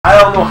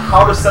don't know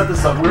how to set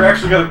this up. We're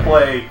actually going to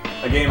play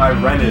a game I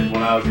rented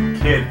when I was a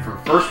kid for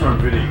First Run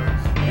Video.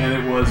 And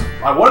it was,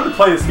 I wanted to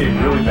play this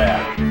game really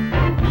bad.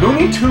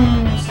 Looney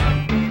Tunes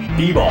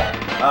B-Ball.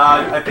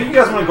 I think you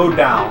guys want to go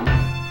down.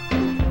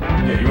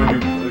 Yeah, you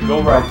want to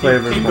go right.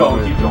 Keep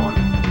going, keep going.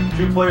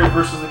 2 players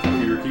versus the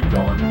computer, keep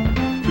going.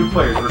 2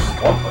 players versus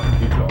 1 player,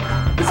 keep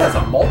going. This has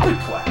a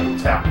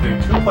multi-tap thing,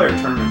 2-player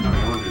tournament. No,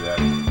 you want to do that.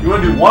 You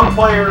want to do 1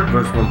 player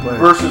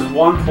versus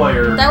 1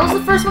 player. That was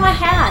the first one I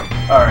had.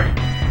 Alright.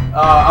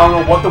 I don't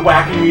know what the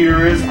wacky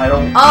meter is. I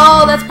don't.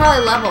 Oh, that's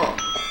probably level.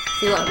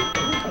 See, look.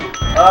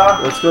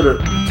 Let's go to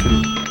 2.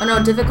 Oh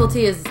no,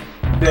 difficulty is.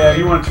 Yeah,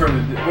 you want to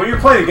turn the. Well, you're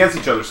playing against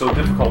each other, so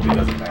difficulty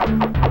doesn't matter.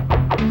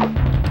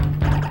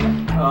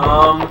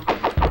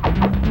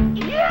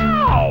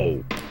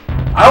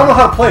 I don't know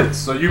how to play this,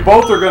 so you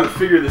both are going to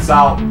figure this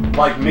out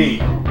like me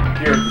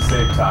here at the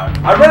same time.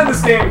 I rented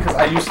this game because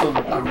I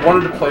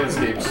wanted to play this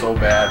game so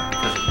bad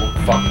because it looked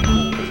fucking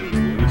cool because it was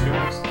Looney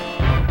Tunes.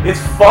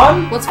 It's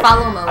fun. What's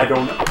follow mode? I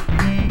don't know.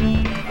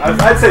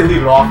 I'd say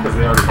leave it off because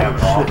they already have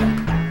it off.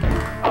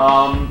 I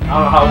don't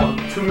know how long.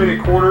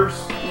 2-minute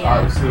quarters. Yeah.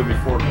 Obviously, it'll be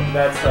 4.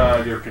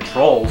 That's your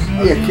controls.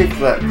 Yeah, click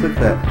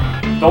that.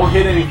 Don't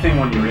hit anything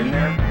when you're in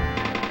there.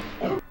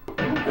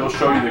 It'll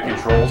show you the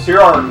controls. Here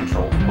are our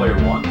controls. Player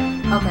 1.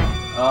 Okay.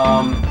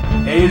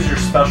 A is your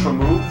special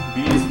move.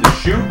 B is the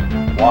shoot.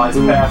 Y is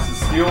pass and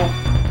steal.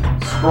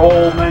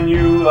 Scroll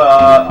menu.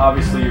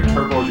 Obviously your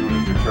turbos. You want to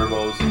use your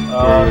turbos.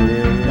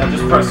 Now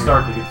just press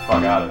start to get the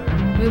fuck out of there.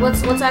 Wait,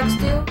 what's X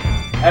do?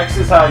 X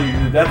is how you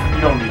do that.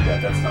 You don't need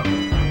that. That's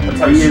nothing. That's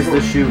how you is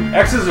the shoot.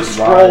 X is a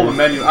scroll the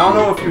menu. I don't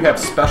know if you have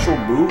special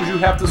moves you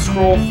have to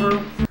scroll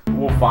through.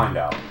 We'll find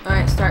out. All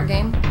right, start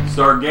game.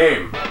 Start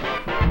game.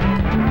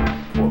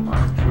 Pull up my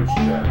Twitch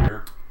chat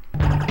here.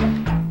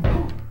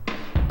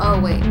 Oh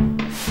wait,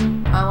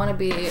 I want to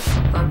be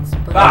Bugs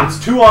Bunny. Ah, it's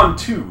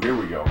 2-on-2. Here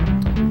we go. I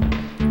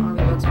want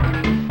to be Bugs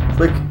Bunny.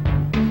 Click.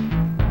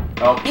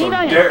 Oh, so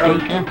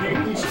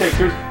each take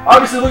yours.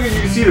 Obviously, look at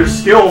you can see their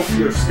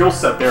skill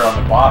set there on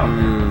the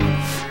bottom.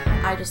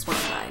 I just want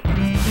to die.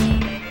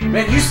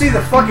 Man, did you see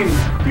the fucking?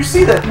 Did you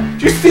see the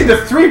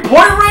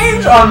 3-point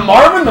range on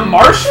Marvin the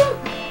Martian?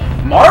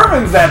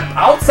 Marvin's that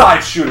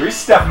outside shooter. He's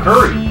Steph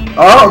Curry.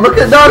 Oh, look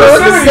at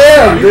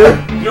Sam, dude.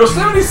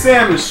 Yosemite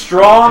Sam is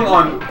strong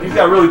on. He's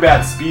got really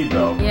bad speed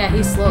though. Yeah,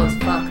 he's slow as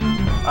fuck.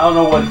 I don't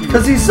know what.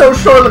 Because he's so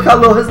short. Look how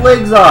low his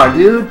legs are,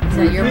 dude. Is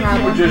that your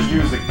problem? He would just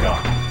use a gun.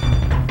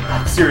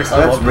 Seriously,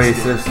 that's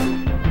racist.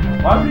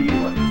 Why would you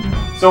like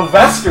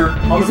Sylvester?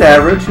 He's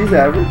average.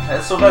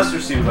 Sylvester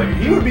seems like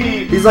he would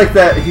be. He's like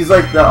the He's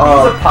a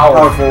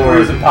power forward.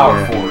 He's a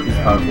power forward. He's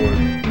power forward.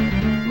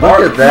 Look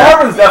at that.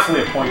 Marvin's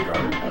definitely a point guard.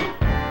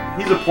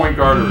 He's a point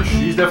guard, or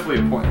he's definitely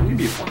a point. He'd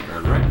be a point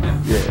guard, right?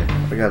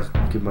 Yeah, I gotta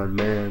give my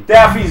man.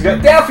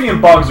 Daffy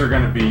and Bugs are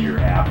gonna be your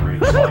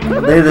average. Like,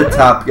 they're the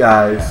top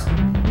guys.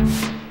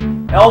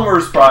 Yeah.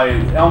 Elmer's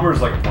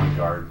like a point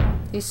guard.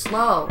 He's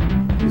slow.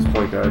 He's a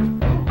point guard.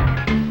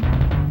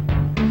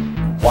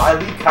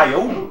 Wile E.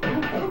 Coyote.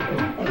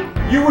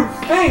 You would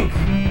think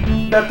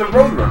that the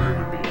Roadrunner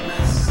would be in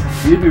this.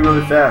 He'd be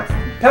really fast.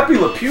 Pepe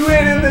Le Pew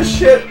ain't in this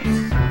shit.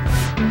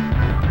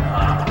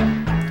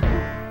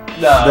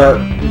 The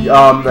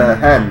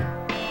hen.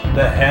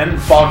 The hen?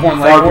 Foghorn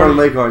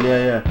Leghorn,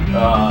 yeah.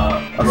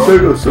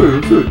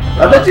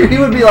 I bet you he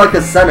would be like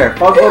a center.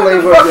 Foghorn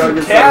Leghorn would be like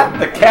a center.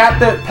 The cat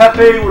that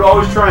Pepe would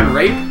always try and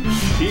rape.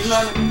 She's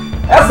not.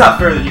 That's not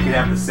fair that you can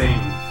have the same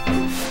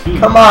team.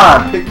 Come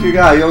on, pick your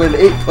guy. You only have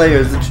 8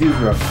 players to choose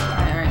from.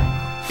 Alright.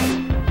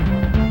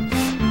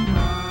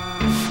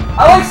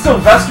 I like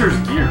Sylvester's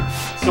gear.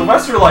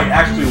 Sylvester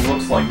actually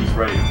looks like he's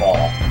ready to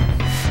ball.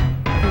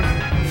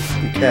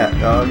 The cat,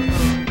 dog.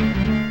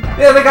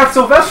 Yeah, they got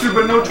Sylvester,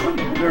 but no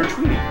Tweety. They're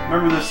Tweety.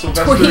 Remember the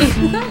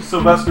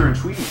Sylvester and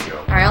Tweety show?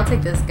 Alright, I'll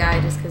take this guy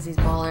just because he's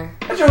baller.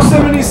 That's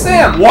Yosemite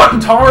Sam. What in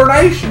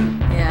tarnation?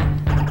 Yeah.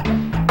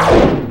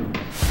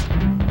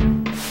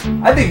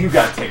 I think you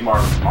gotta take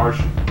Marvin the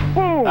Martian.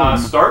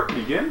 Start,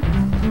 begin.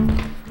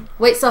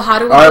 Wait, so how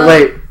do we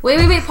Alright,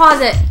 wait,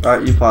 pause it.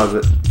 Alright, you pause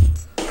it.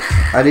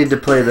 I need to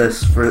play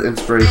this for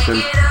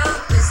inspiration.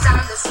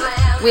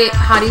 Wait,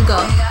 how do you go?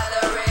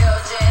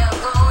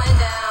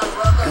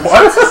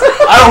 What?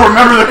 I don't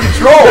remember the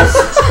controls.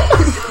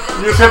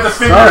 You just have to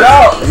figure it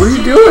out. What are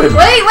you doing?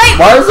 Wait.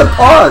 Why is it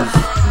pause?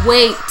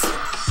 Wait.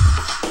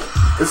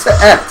 It's the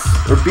X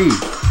or B.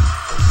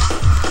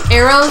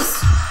 Arrows?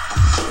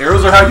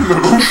 Arrows are how you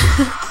move.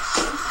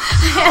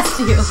 I asked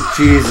you.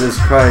 Jesus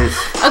Christ.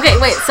 Okay,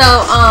 wait,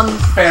 so,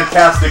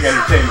 Fantastic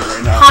entertainment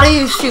right now. how do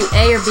you shoot?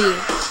 A or B?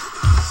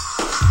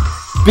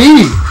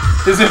 B!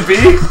 Is it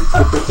B?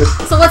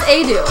 So what's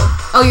A do?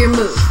 Oh, your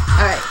move.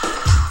 Alright.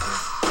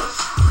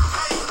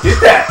 Get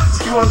that.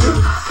 What you want to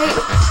do? Hey.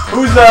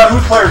 Who's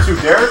player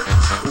 2? Derek?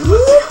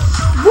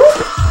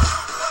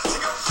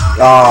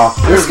 Oh,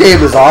 this game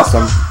is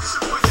awesome.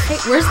 Hey,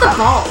 where's the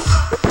ball?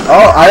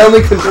 Oh, I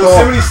only control.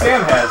 Yosemite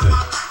Sam has it.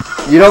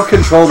 You don't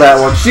control that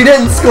one. She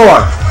didn't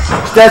score.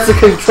 That's a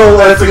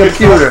controller. That's a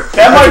computer.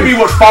 That might be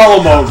what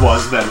follow mode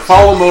was then.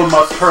 Follow mode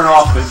must turn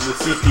off the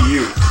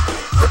CPU.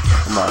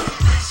 Come on.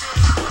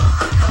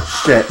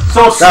 Shit.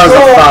 So that was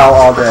a foul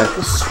all day.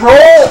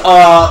 Scroll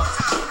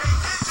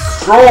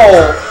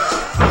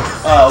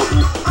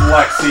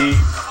Lexxi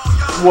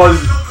was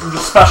the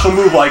special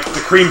move like the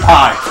cream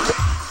pie.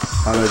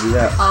 How do I do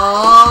that?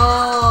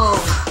 Oh.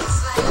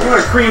 You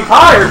want a cream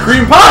pie or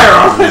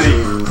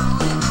already?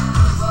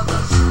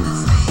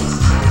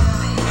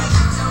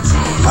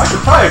 I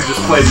could probably have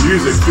just played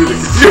music through the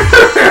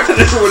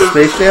computer.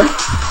 Space Jam?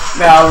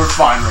 Nah, we're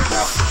fine right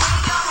now.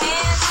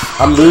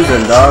 I'm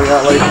losing, dog.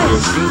 Not like you.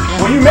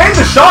 When you made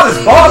the shot, it's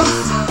Bugs.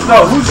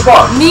 No, who's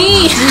Bugs?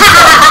 Me.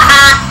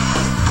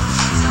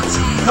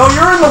 No,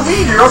 you're in the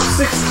lead. You're up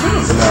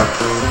 6-2. No.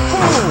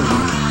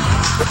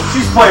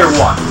 She's player 1.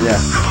 Yeah.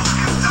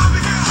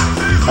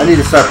 I need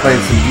to start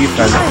playing some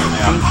defense.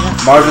 Yeah.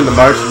 Marvin the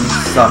Martian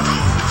suck.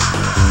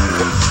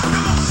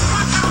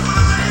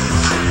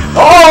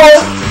 Oh!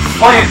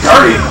 Playing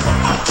dirty.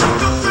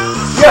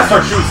 You gotta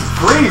start shooting some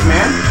threes,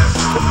 man.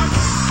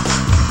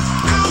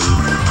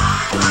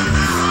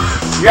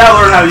 You gotta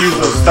learn how to use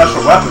those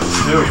special weapons,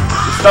 too.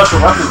 The special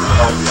weapons will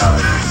help you out,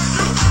 I think.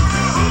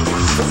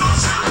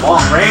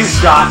 Long range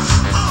shot.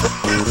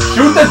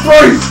 Shoot the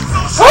three!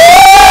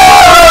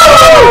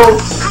 Oh!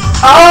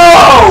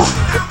 Oh!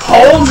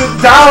 Hold it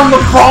down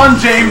LeBron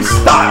James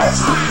style.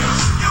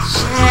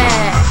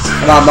 Shit.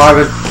 Come on,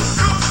 Marvin.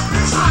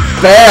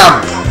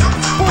 Bam!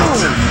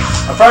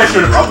 I probably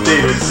should have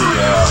updated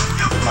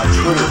my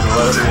Twitter to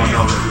let everyone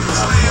know that we were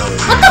not playing.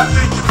 What the?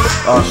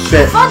 Oh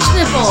shit. Fudge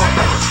nipple.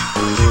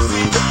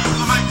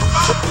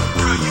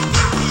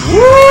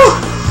 Woo!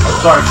 I'm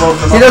sorry, close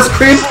them He up. just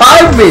cream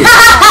pied me!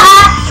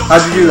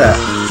 How'd you do that?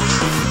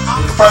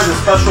 It's probably the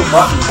special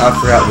button. I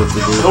forgot what to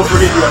do. Don't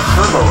forget you have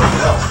turbo as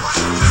well.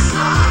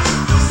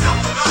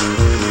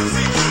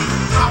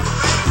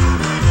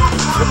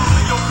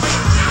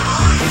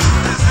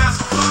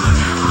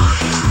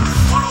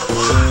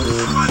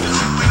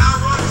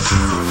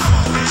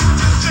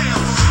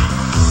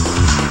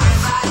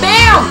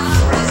 Bam.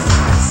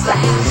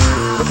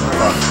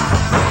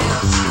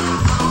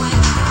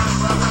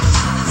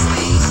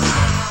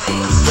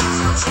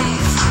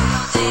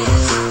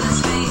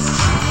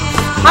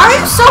 How are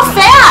you so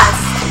fast?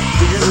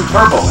 You're using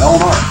turbo,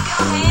 L&R.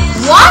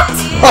 What?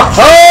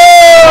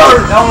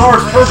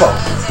 L&R's turbo.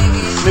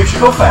 Makes you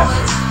go faster.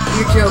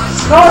 You're joking.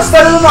 No, it's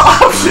not in the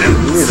options.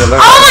 You need to learn.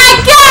 Oh my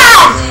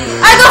god!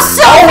 I go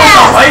so Oh, the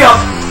fast! layup.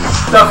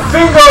 The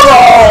finger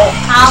roll.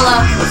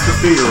 Holla. That's the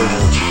finger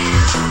roll.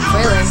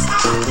 Really?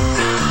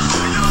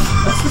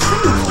 That's the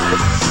finger roll.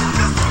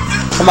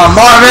 Come on,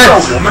 Marvin!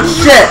 Oh, woman.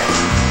 Shit!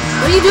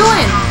 What are you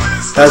doing?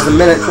 That was a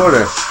minute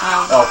quarter.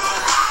 Oh. Oh.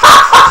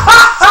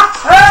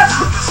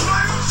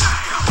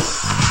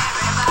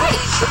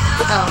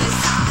 Oh.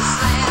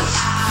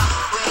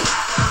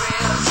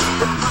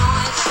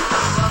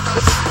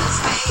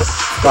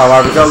 Come on,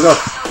 Marvin, go, go.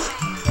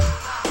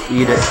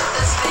 Eat it.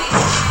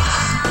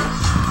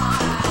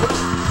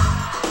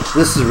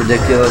 This is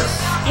ridiculous.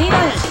 Eat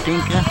it,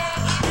 stinker.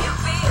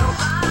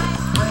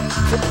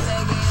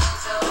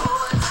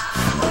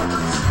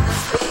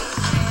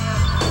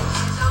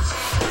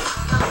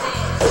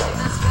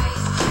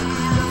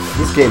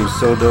 This game is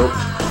so dope.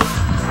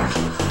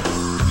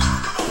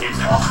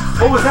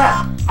 What was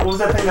that? What was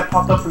that thing that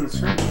popped up in the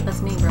screen?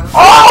 That's me, bro.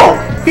 Oh!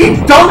 He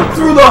dunked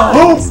through the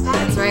hoop!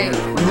 That's right.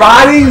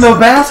 Riding the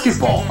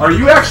basketball. Are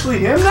you actually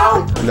him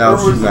now? No, Or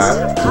was she's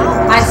not.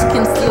 I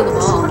can steal the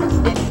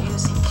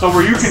ball. So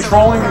were you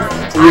controlling?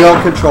 You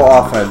don't control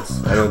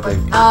offense, I don't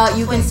think.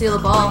 You can steal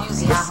the ball.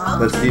 Yeah, huh?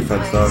 That's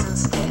defense, dog.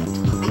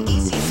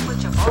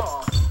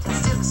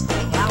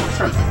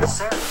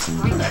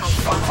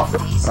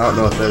 I don't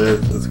know what that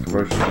is. It's a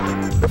commercial.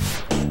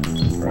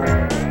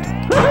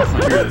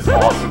 Here, this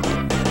awesome.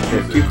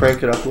 Okay, can you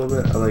crank it up a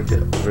little bit? I like it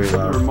very The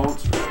loud.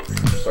 remote's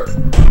sorry.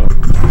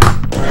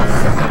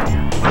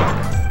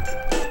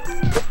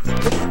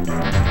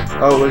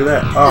 Oh, look at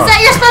that. Oh, Is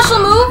that your special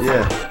move?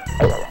 yeah.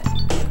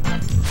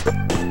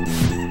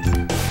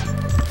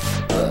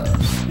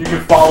 You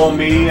can follow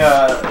me.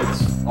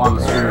 It's on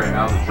the screen right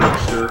now.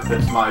 TheJerkster.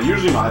 That's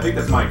I think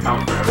that's my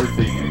account for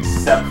everything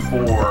except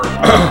for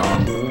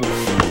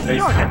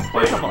basically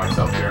playing for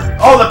myself, Jeremy.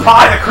 Oh, the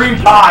pie, the cream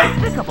pie.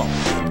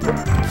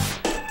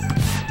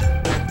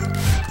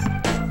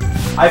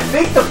 I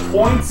think the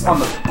points on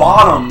the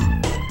bottom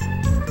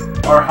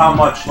are how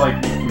much like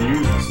you can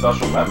use the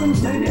special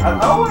weapons. Maybe I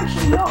don't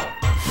actually know.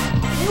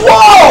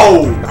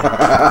 Whoa!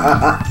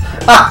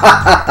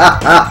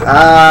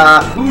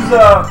 Who's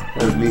That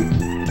was me.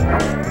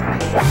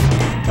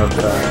 I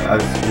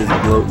was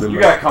just bloating. You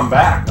gotta come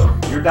back though.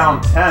 You're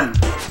down 10.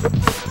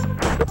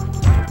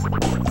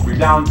 You're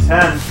down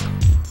 10.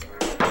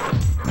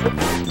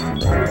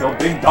 There we go.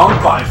 Big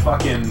dunk by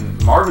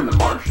fucking Marvin the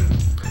Martian.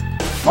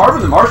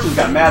 Marvin the Martian's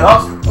got mad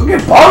ups. Look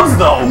at Bugs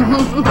though!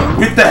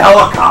 With the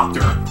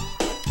helicopter.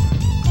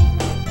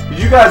 Did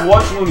you guys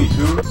watch Looney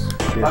Tunes?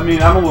 Yeah. I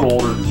mean, I'm a little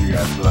older than you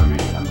guys, but I mean...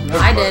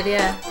 I did,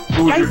 yeah.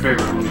 Who was your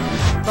favorite Looney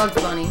Tunes? Bugs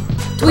Bunny.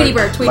 Tweety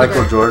Bird. Tweety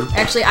Michael Bird. Jordan.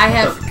 Actually, I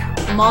have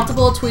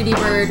multiple Tweety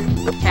Bird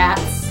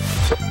hats.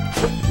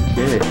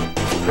 Okay.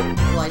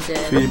 Well, I did.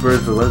 Tweety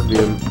Bird's a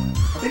lesbian. I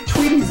think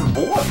Tweety's a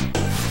boy.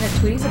 Yeah,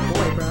 Tweety's a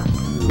boy, bro.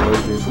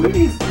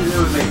 Tweety's...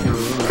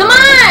 Come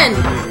on!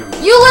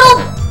 You little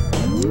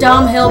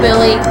dumb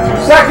hillbilly. 2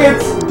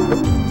 seconds!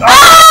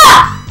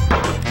 Ah!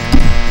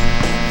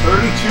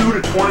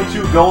 32 to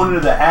 22 going into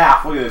the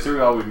half. Look at this. Here we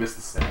go. We missed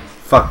the stats.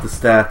 Fuck the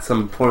stats.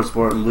 I'm poor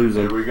sport and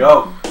losing. Here we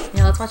go.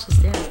 Yeah, let's watch the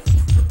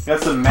stats.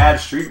 Got some mad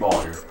street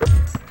ball here.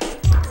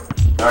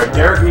 Alright,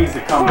 Derek needs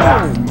to come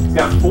back. He's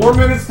got 4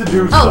 minutes to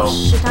do so. Oh,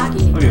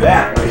 shiitake. Look at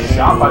that. Nice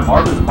shot by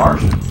Marvin the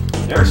Martian.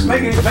 Derek's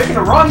making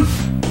a run.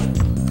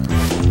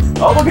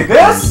 Oh, look at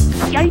this!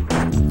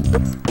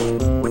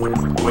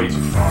 Way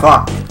too far.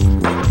 Fuck.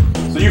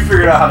 So you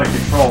figured out how to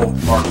control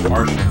Marvin the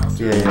Martian.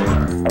 Yeah.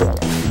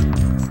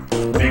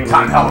 Big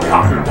time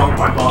helicopter dunk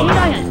by Bug.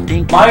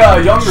 My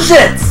younger...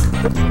 Shit!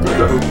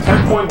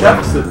 10-point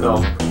deficit,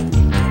 though.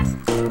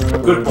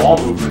 Good ball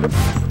movement.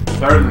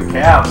 Better than the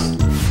Cavs.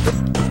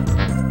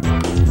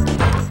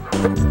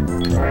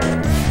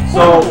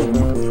 So,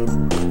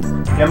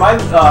 yeah, my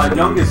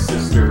youngest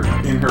sister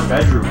in her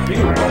bedroom,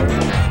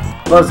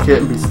 Buzz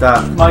can't be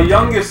stopped. my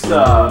youngest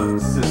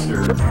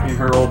sister in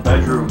her old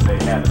bedroom, they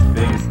had a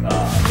thing.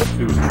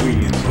 It was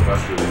Tweety and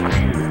Sylvester. They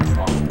painted it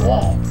on the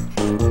wall.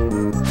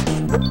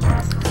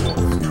 So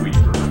it was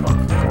Tweety Bird.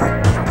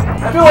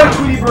 I feel like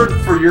Tweety Bird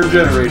for your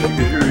generation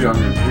because you're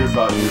younger. You're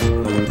about 10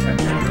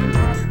 years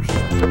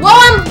younger. Whoa,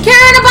 I'm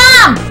carrying a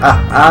bomb!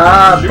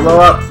 Blow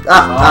up.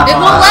 It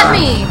won't let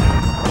me.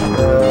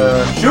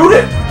 Shoot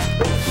it!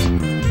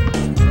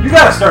 You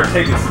gotta start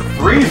taking some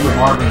threes with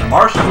Marvin the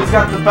Martian. He's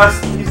got the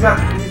best. He's got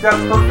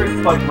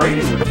perfect like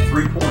rating with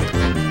 3 points.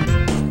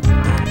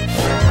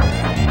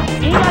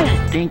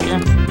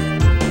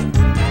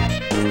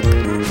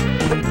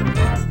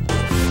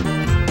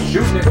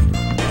 Shooting it.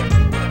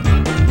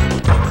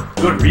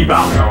 Good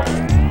rebound though.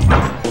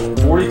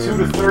 42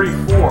 to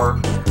 34.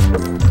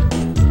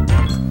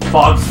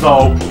 Bugs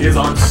though is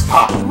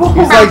unstoppable.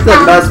 He's like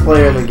the best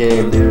player in the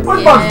game, dude.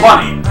 What's Bugs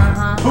Bunny?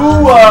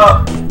 Who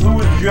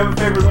did you have a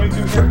favorite Looney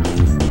Tunes character?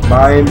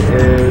 Mine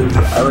is...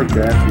 I like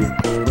Daffy.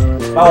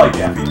 I like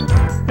Daffy.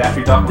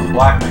 Daffy Duck was a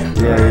black man.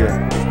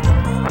 Yeah.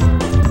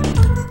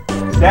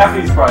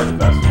 Daffy's probably the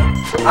best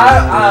one.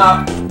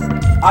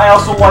 I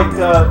also like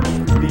the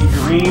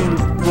green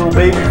little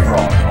baby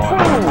frog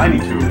on Tiny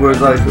Toons. Where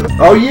it's like...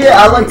 Oh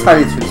yeah, I like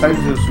Tiny Toons. Tiny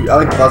Toons is sweet. I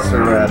like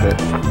Buster Rabbit.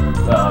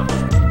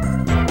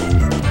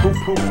 Poop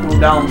poop go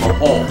down the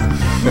hole.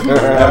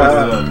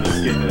 That was the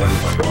skit that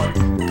everybody liked.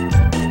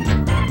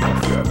 I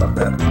forgot about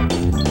that.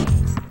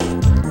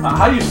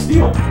 How do you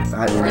steal?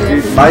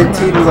 Dude, my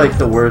team is like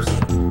the worst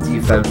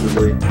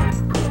defensively.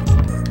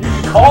 You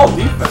should call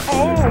defense.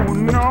 Oh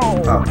no!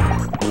 Oh.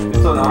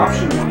 It's an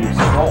option when you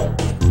scroll.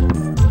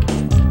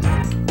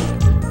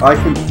 I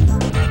can...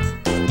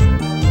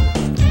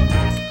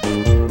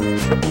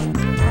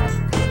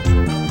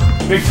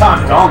 Big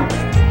time dunk.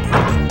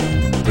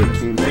 Good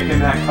team. Making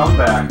that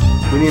comeback.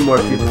 We need more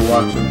people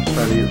watching.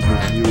 Trying to get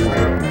this viewers up.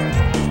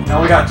 Now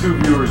we got 2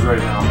 viewers right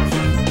now.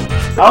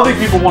 I don't think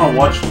people want to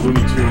watch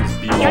Looney Tunes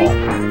B-Ball.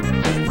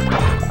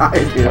 I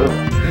do.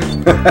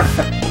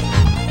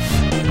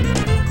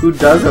 Who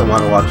doesn't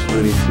want to watch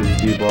Looney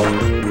Tunes B-Ball?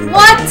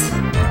 What?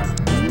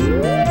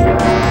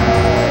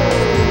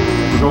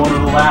 We're going to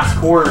the last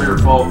quarter here,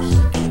 folks.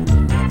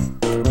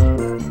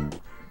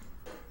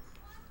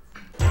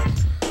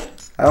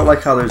 I don't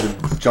like how there's a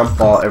jump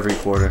ball every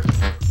quarter.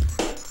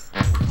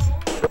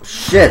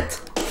 Shit!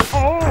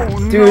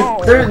 Oh Dude,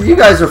 no! you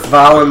guys are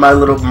fouling my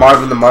little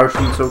Marvin the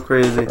Martian so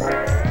crazy.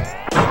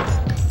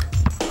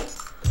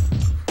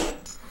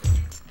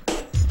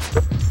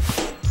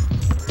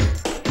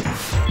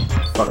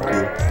 Fuck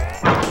you.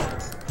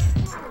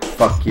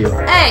 Fuck you.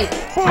 Hey!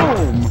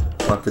 Boom!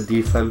 Want the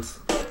defense?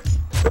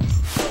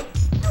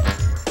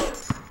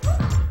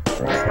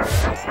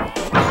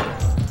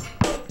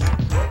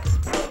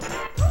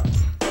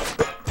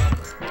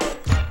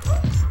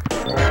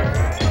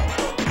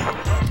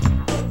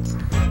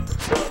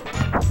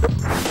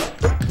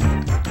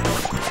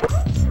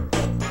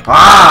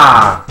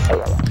 Ah!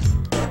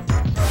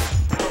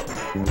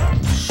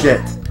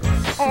 Shit.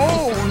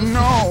 Oh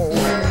no!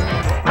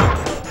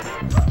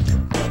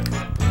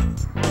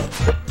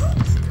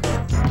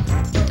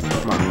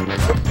 Come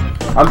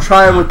on. I'm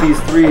trying with these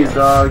threes,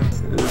 dog.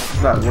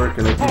 It's not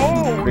working. I keep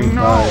Oh green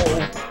no!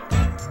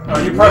 five.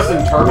 Are you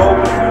pressing turbo?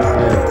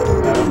 Yeah.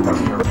 Don't press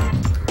turbo.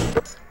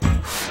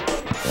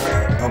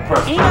 Don't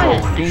press turbo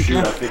when you shoot. I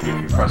think if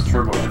you press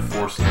turbo, you're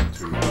forcing it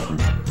to.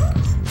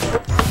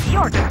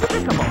 You're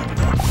despicable!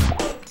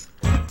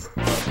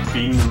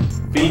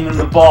 Beating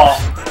the ball.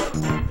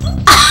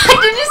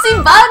 Did you see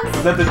Bugs?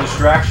 Is that the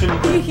distraction?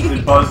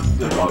 Did Bugs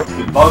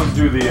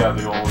do the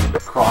old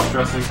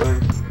cross-dressing thing?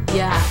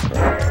 Yeah.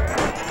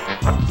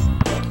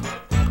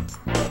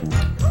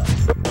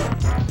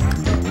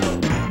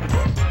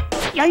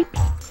 Yipe!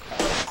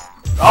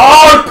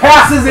 Oh, it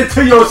passes it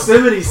to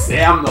Yosemite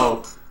Sam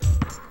though.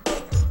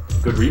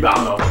 Good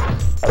rebound though.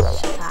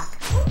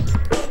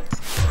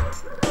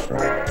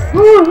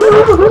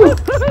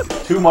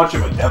 Too much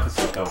of a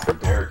deficit though for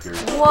Derek here.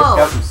 Whoa.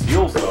 Got some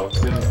steals though.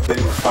 Didn't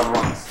recover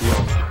on the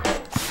steals.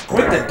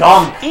 With the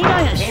dunk. Ain't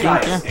I a Ain't I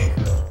a stinker?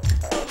 stinker.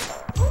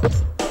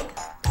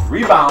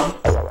 Rebound.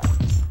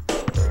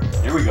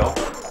 Here we go.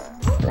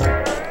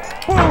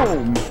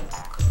 Boom.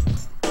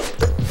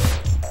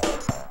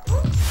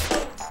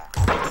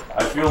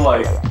 I feel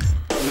like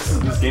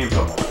this game's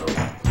almost over.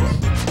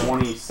 There's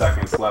 20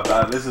 seconds left.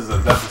 This is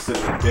a deficit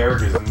that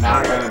Derek is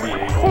not going to be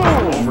able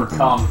to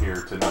overcome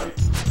here tonight.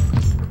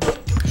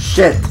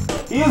 Shit.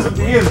 He is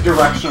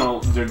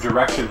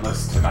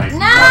directionless tonight.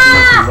 Nah! Not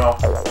doing too well.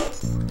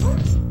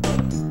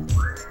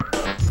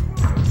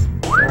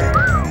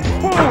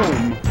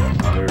 Boom.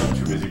 Oh, they're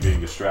too busy being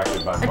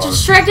distracted by I Buzz.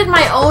 distracted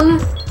my own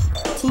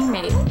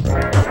teammate.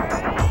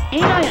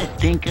 Ain't I a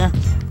stinker?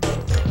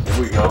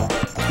 Here we go.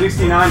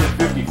 69 to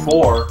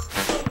 54.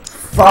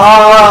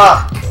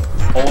 Fuck!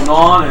 Holding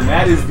on, and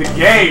that is the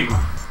game.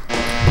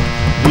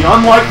 The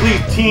unlikely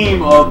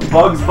team of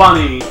Bugs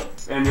Bunny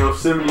and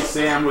Yosemite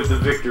Sam with the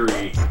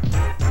victory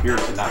here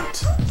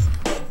tonight.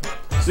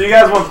 So you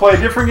guys want to play a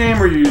different game,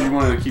 or you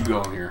want to keep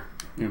going here?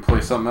 You want to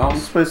play something else?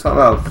 Let's play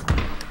something else.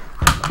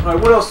 All right,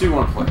 what else do you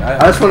want to play?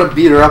 I just want to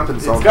beat her up in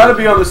something. It's got to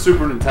be on the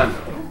Super Nintendo.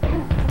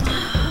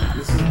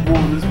 This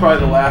is probably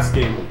the last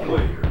game we'll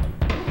play here.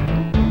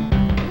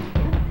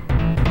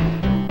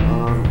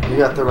 You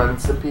got the Ren and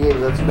Stimpy game?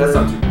 That's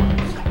not too close.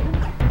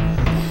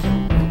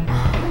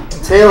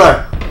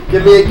 Taylor,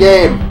 give me a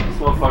game. This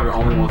motherfucker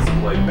only wants to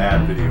play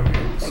bad video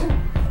games.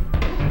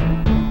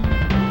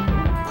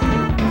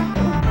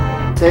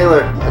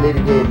 Taylor, I need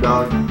a game,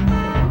 dog.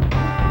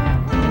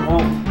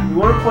 Well, you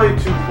want to play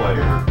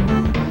 2-player.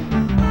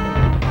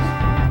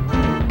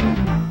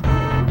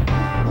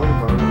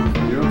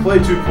 You want to play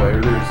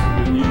 2-player,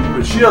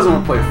 but she doesn't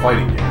want to play a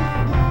fighting game.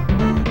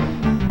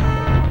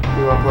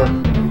 You want to play?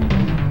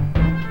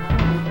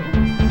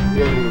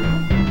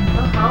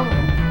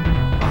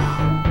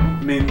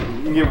 I mean,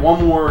 you can get one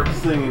more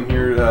thing in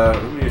here.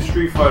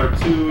 Street Fighter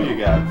 2, you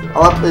got. I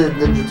want to play the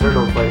Ninja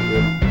Turtle fighting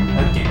game.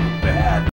 That game